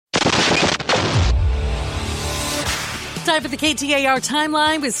time for the KTAR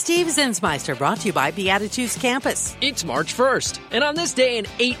Timeline with Steve Zinsmeister, brought to you by Beatitudes Campus. It's March 1st, and on this day in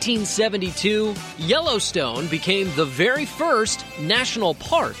 1872, Yellowstone became the very first national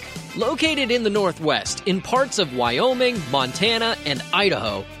park. Located in the Northwest, in parts of Wyoming, Montana, and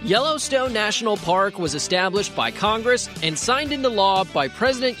Idaho, Yellowstone National Park was established by Congress and signed into law by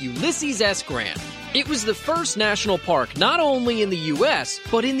President Ulysses S. Grant. It was the first national park not only in the U.S.,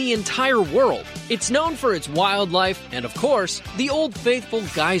 but in the entire world. It's known for its wildlife and, of course, the Old Faithful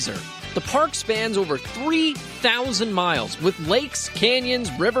Geyser. The park spans over 3,000 miles with lakes,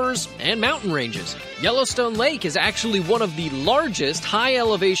 canyons, rivers, and mountain ranges. Yellowstone Lake is actually one of the largest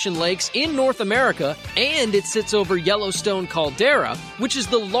high-elevation lakes in North America, and it sits over Yellowstone Caldera, which is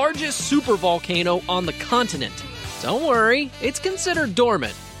the largest supervolcano on the continent. Don't worry, it's considered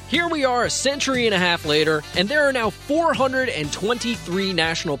dormant. Here we are a century and a half later, and there are now 423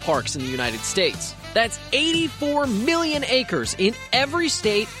 national parks in the United States. That's 84 million acres in every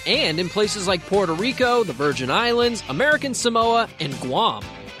state and in places like Puerto Rico, the Virgin Islands, American Samoa, and Guam.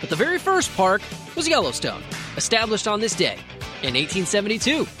 But the very first park was Yellowstone, established on this day in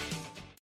 1872.